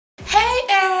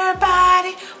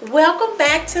Welcome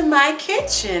back to my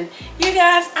kitchen. You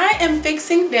guys, I am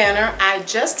fixing dinner. I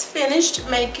just finished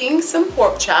making some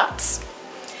pork chops.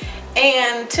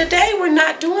 And today we're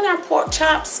not doing our pork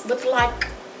chops with like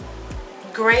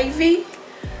gravy.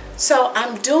 So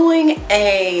I'm doing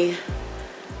a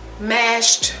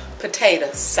mashed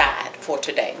potato side for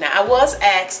today. Now I was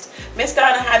asked, Miss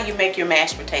Donna, how do you make your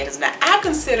mashed potatoes? Now I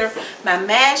consider my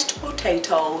mashed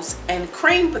potatoes and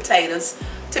cream potatoes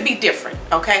to be different,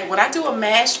 okay? When I do a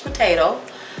mashed potato,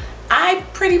 I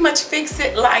pretty much fix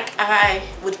it like I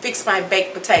would fix my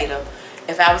baked potato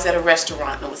if I was at a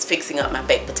restaurant and was fixing up my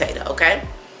baked potato, okay?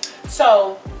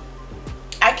 So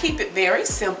I keep it very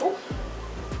simple,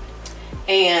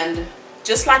 and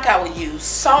just like I would use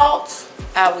salt,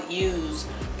 I would use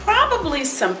probably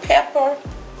some pepper,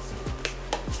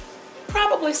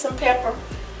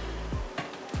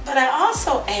 but I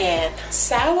also add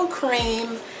sour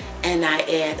cream and I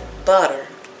add butter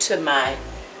to my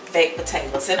baked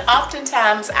potatoes, and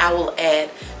oftentimes I will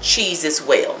add cheese as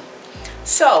well.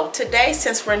 So today,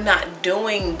 since we're not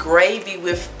doing gravy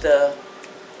with the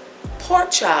pork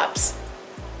chops,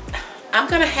 I'm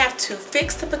gonna have to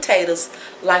fix the potatoes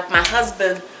like my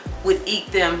husband would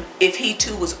eat them if he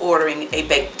too was ordering a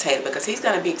baked potato, because he's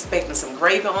gonna be expecting some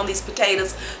gravy on these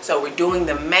potatoes. So we're doing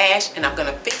the mash, and I'm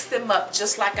gonna fix them up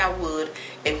just like I would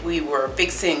if we were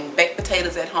fixing baked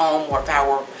potatoes at home, or if I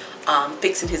were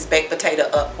fixing his baked potato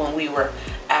up when we were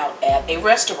out at a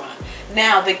restaurant.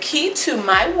 Now the key to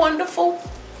my wonderful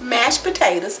mashed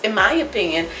potatoes, in my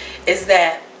opinion, is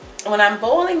that when I'm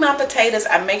boiling my potatoes,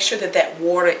 I make sure that that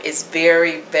water is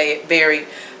very, very, very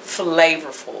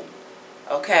flavorful.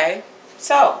 Okay,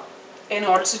 so in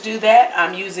order to do that,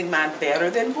 I'm using my Better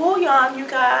Than Bouillon, you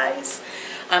guys.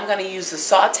 I'm going to use a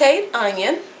sauteed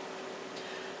onion.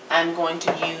 I'm going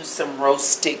to use some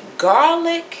roasted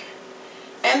garlic.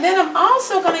 And then I'm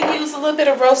also going to use a little bit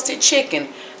of roasted chicken,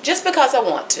 just because I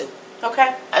want to.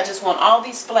 Okay, I just want all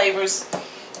these flavors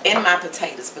in my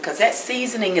potatoes, because that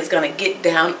seasoning is going to get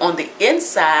down on the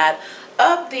inside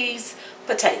of these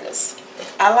potatoes.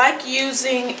 I like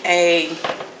using a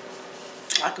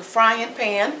frying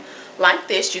pan like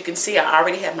this. You can see I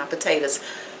already have my potatoes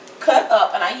cut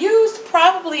up, and I used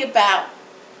probably about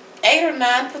 8 or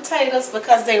 9 potatoes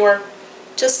because they were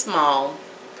just small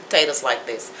potatoes like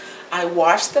this. I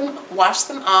washed them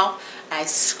off, I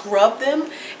scrubbed them,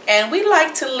 and we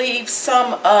like to leave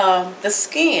some of the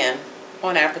skin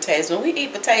on our potatoes. When we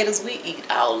eat potatoes, we eat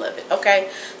all of it, okay?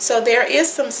 So there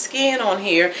is some skin on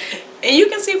here, and you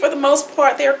can see for the most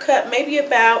part they're cut maybe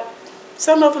about,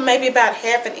 some of them maybe about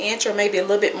 1/2 inch or maybe a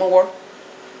little bit more,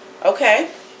 okay?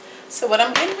 So what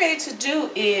I'm getting ready to do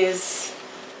is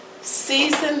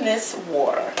season this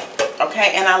water,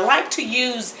 okay? And I like to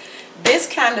use this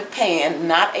kind of pan,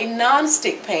 not a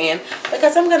non-stick pan,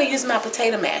 because I'm going to use my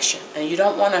potato masher, and you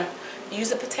don't want to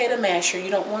use a potato masher.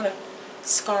 You don't want to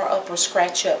scar up or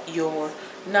scratch up your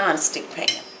non-stick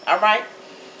pan. All right,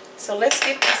 so let's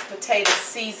get these potatoes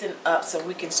seasoned up so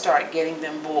we can start getting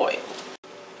them boiled.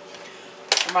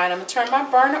 All right, I'm going to turn my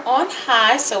burner on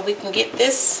high so we can get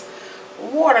this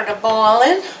water to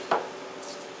boiling,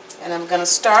 and I'm going to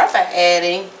start by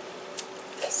adding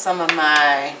some of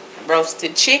my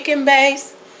roasted chicken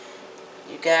base.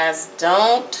 You guys,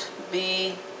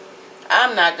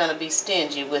 I'm not going to be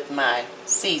stingy with my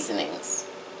seasonings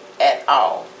at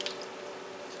all.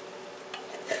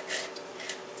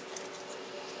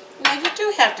 Now you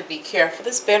do have to be careful.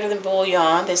 This is Better Than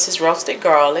Bouillon. This is roasted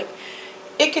garlic.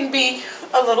 It can be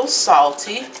a little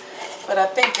salty, but I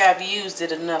think I've used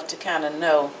it enough to kind of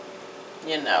know,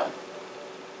 you know,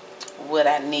 what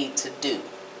I need to do.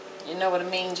 You know what I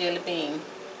mean, Jelly Bean?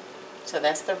 So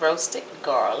that's the roasted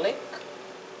garlic.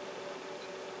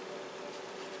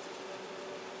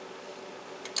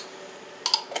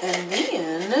 And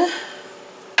then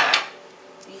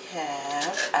we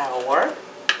have our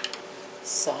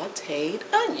sauteed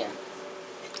onion.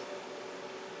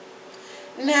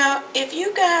 Now, if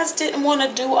you guys didn't want to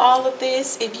do all of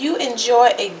this, if you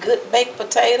enjoy a good baked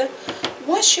potato,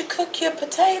 once you cook your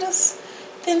potatoes,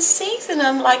 then season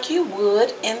them like you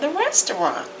would in the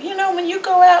restaurant. You know, when you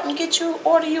go out and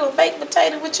order you a baked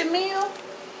potato with your meal,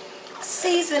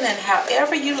 season it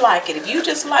however you like it. If you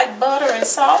just like butter and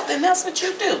salt, then that's what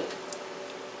you do.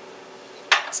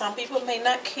 Some people may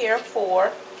not care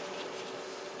for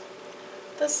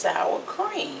the sour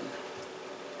cream.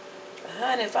 But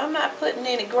honey, if I'm not putting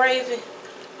any gravy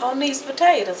on these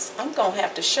potatoes, I'm going to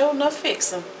have to sure enough fix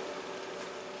them.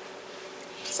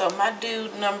 So my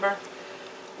dude number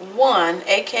 1,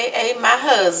 aka my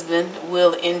husband,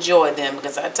 will enjoy them,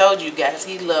 because I told you guys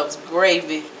he loves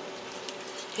gravy.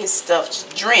 His stuff's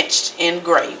drenched in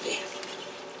gravy.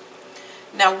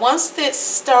 Now once this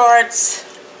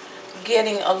starts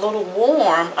getting a little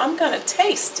warm, I'm going to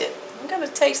taste it. I'm going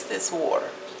to taste this water,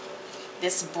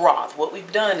 this broth. What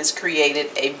we've done is created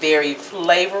a very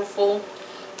flavorful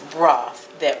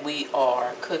broth that we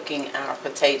are cooking our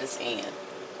potatoes in.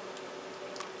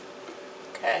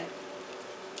 Okay.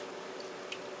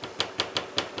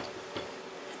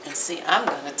 And see, I'm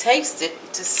going to taste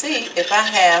it to see if I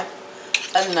have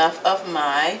enough of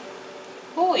my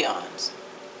bouillons.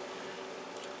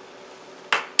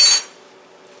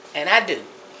 And I do.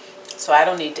 So I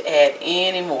don't need to add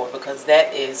any more because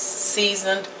that is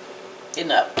seasoned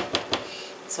enough.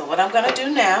 So what I'm going to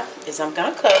do now is I'm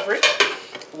going to cover it.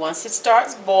 Once it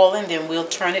starts boiling, then we'll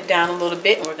turn it down a little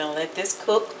bit, and we're going to let this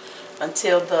cook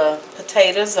until the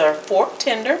potatoes are fork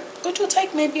tender, which will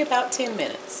take maybe about 10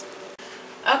 minutes.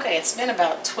 Okay, it's been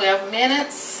about 12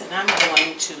 minutes, and I'm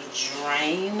going to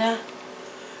drain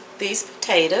these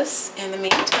potatoes. In the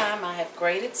meantime, I have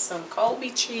grated some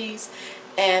Colby cheese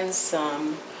and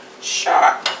some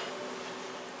sharp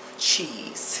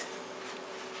cheese.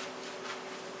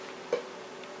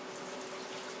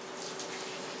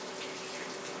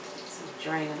 So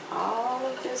draining all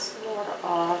of this water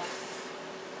off.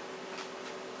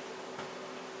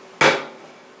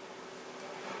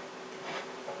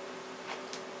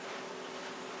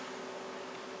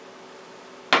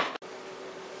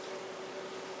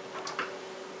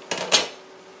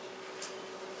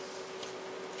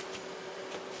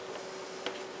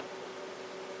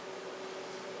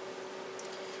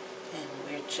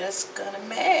 Just gonna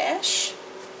mash.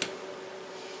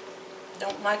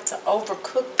 Don't like to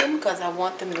overcook them because I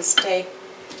want them to stay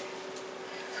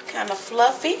kind of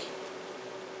fluffy.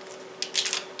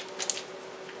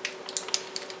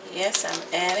 Yes, I'm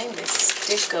adding this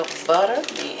stick of butter,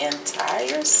 the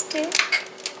entire stick.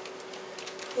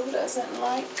 Who doesn't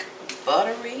like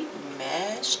buttery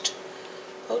mashed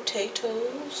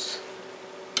potatoes?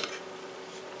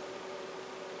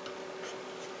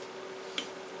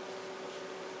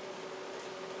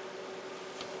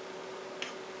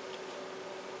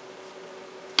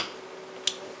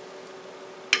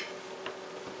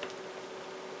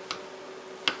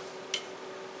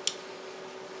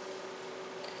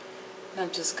 I'm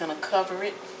just going to cover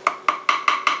it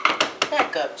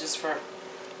back up just for a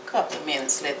couple of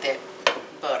minutes, let that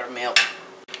butter melt.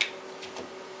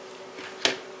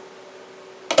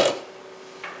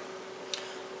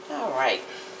 Alright,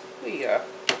 we are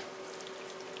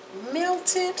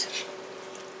melted.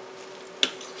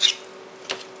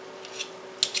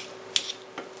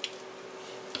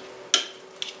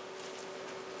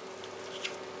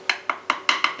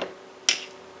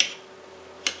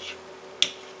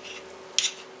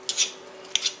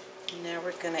 Now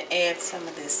we're going to add some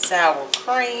of this sour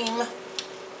cream, and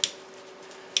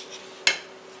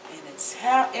it's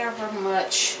however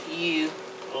much you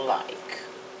like.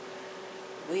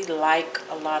 We like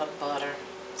a lot of butter,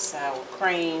 sour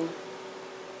cream.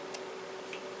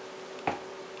 And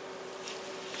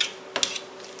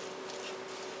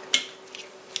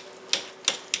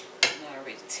I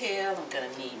already tell I'm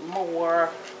going to need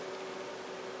more.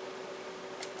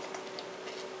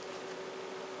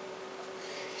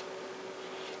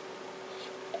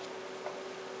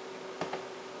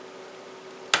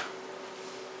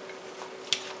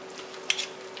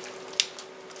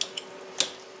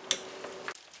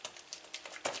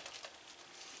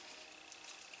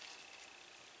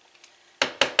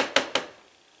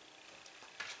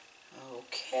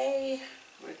 Okay,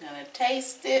 we're going to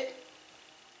taste it.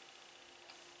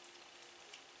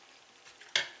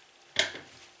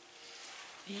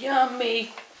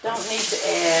 Yummy. Don't need to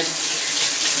add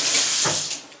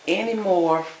any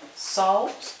more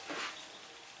salt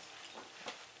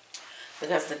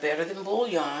because the Better Than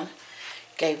Bouillon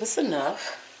gave us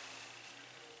enough.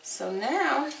 So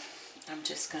now I'm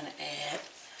just going to add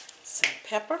some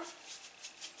pepper.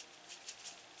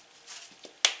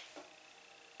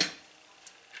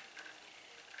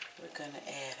 We're going to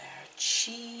add our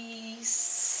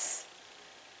cheese.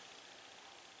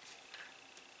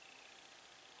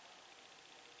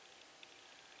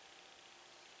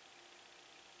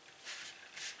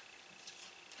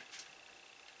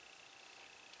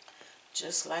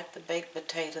 Just like the baked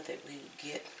potato that we would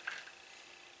get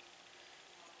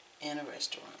in a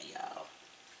restaurant, y'all.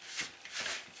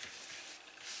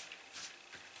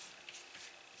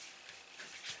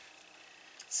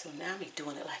 So now he's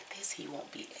doing it like this. He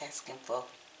won't be asking for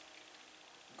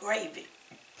gravy.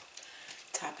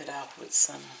 Top it off with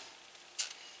some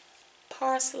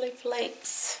parsley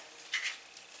flakes.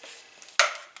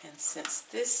 And since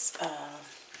this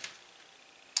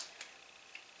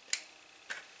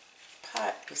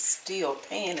pot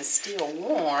pan is still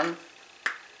warm.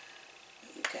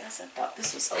 You guys, I thought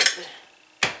this was open.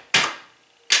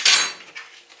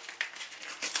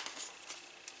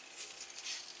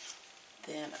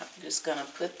 Then I'm just gonna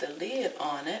put the lid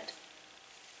on it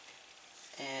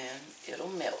and it'll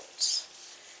melt.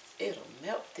 It'll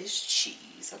melt this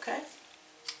cheese, okay?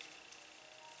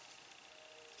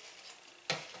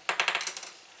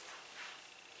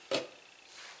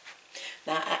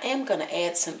 Now I am gonna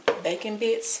add some bacon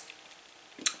bits,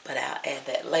 but I'll add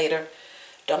that later.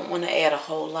 Don't want to add a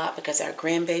whole lot because our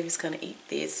grandbaby's gonna eat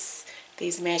these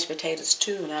mashed potatoes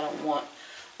too, and I don't want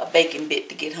a bacon bit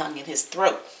to get hung in his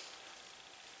throat.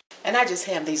 And I just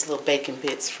have these little bacon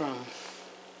bits from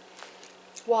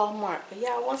Walmart. But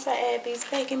y'all, once I add these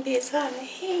bacon bits, honey,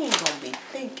 he ain't gonna be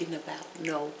thinking about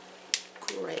no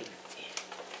gravy.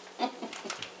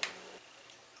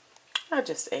 I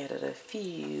just added a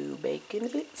few bacon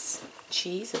bits.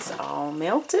 Cheese is all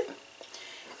melted.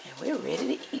 And we're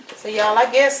ready to eat. So y'all, I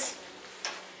guess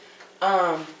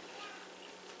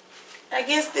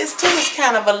this too is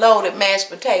kind of a loaded mashed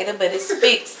potato, but it's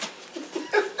fixed.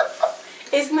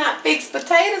 It's not fixed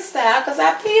potato style because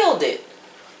I peeled it.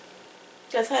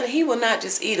 Because, honey, he will not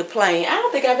just eat a plain. I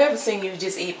don't think I've ever seen you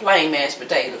just eat plain mashed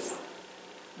potatoes.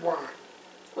 Why?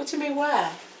 What you mean,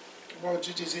 why? Why would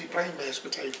you just eat plain mashed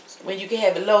potatoes? When you can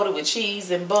have it loaded with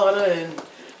cheese and butter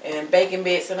and bacon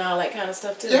bits and all that kind of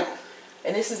stuff, too. Yeah.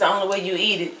 And this is the only way you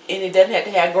eat it, and it doesn't have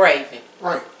to have gravy.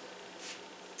 Right.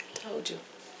 Told you.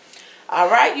 All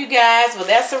right, you guys. Well,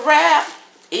 that's a wrap.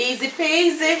 Easy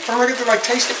peasy. Don't I get to, like,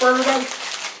 taste it for everybody?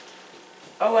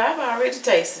 Oh, I've already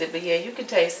tasted it, but yeah, you can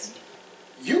taste it.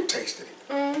 You tasted it?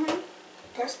 Mm-hmm.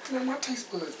 That's not my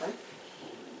taste buds, right?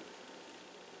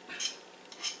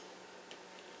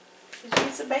 Did you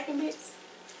eat some bacon bits?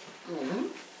 Mm-hmm.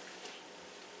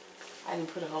 I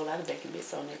didn't put a whole lot of bacon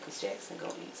bits on there because Jackson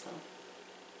gonna eat some.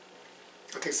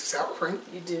 I taste the sour cream.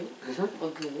 You do? Mm-hmm.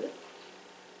 Well, good.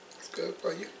 It's good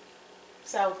for you.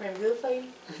 Sour cream good for you?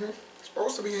 Mm-hmm. It's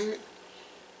supposed to be, ain't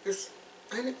it?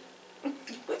 Ain't it?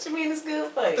 What you mean it's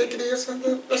good for you? I think it is.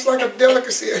 It's like a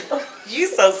delicacy. You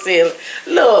so silly.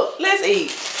 Look, let's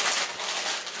eat.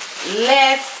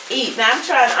 Let's eat. Now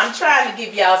I'm trying to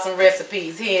give y'all some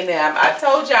recipes here and there. I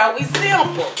told y'all we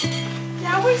simple.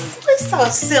 Y'all, we so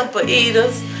simple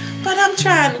eaters. But I'm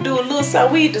trying to do a little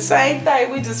something. We eat the same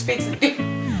thing. We just fix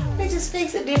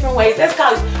it different ways. That's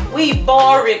called we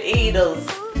boring eaters.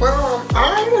 Well,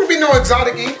 I don't want to be no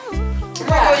exotic eater. I'm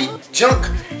not going to eat junk,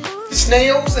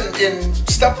 snails and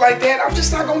stuff like that. I'm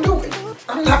just not going to do it.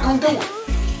 I'm not going to do it.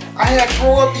 I had to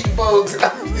grow up eating bugs.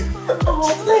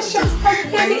 Oh, bless your heart.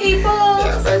 You had to eat bugs?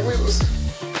 Yeah, baby, we was...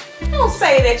 Don't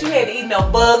say that you had to eat no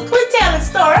bugs. Quit telling the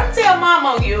story. I'm telling Mom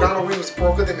on you. No, we was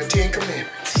broker than the 10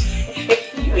 Commandments.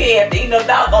 You ain't have to eat no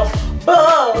doggone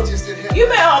bugs. You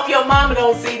better hope your mama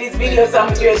don't see this video. Some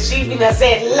of you she be done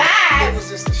said lies. It was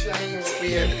just a shame what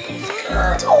we had to do.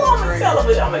 God, oh, I'm gonna tell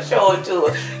her, I'm gonna show it to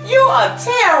her. You are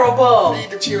terrible. Feed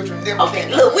the children.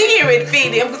 Okay, look, we get ready to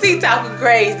feed them because he's talking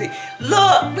crazy.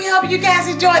 Look, we hope you guys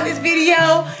enjoyed this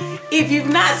video. If you've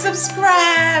not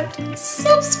subscribed,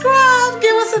 subscribe.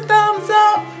 Give us a thumbs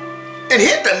up. And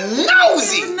hit the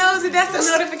nosy. That's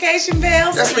the notification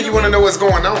bell. That's when you want to know what's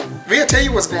going on. We'll tell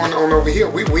you what's going on over here.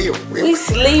 We will. We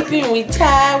sleeping, we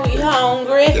tired, we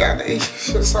hungry. Yeah, they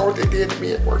should have saw what they did to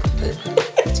me at work today.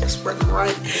 Just wasn't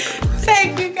right.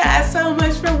 Thank you guys so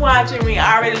much for watching. We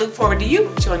already look forward to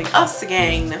you joining us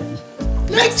again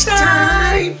next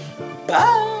time.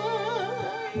 Bye.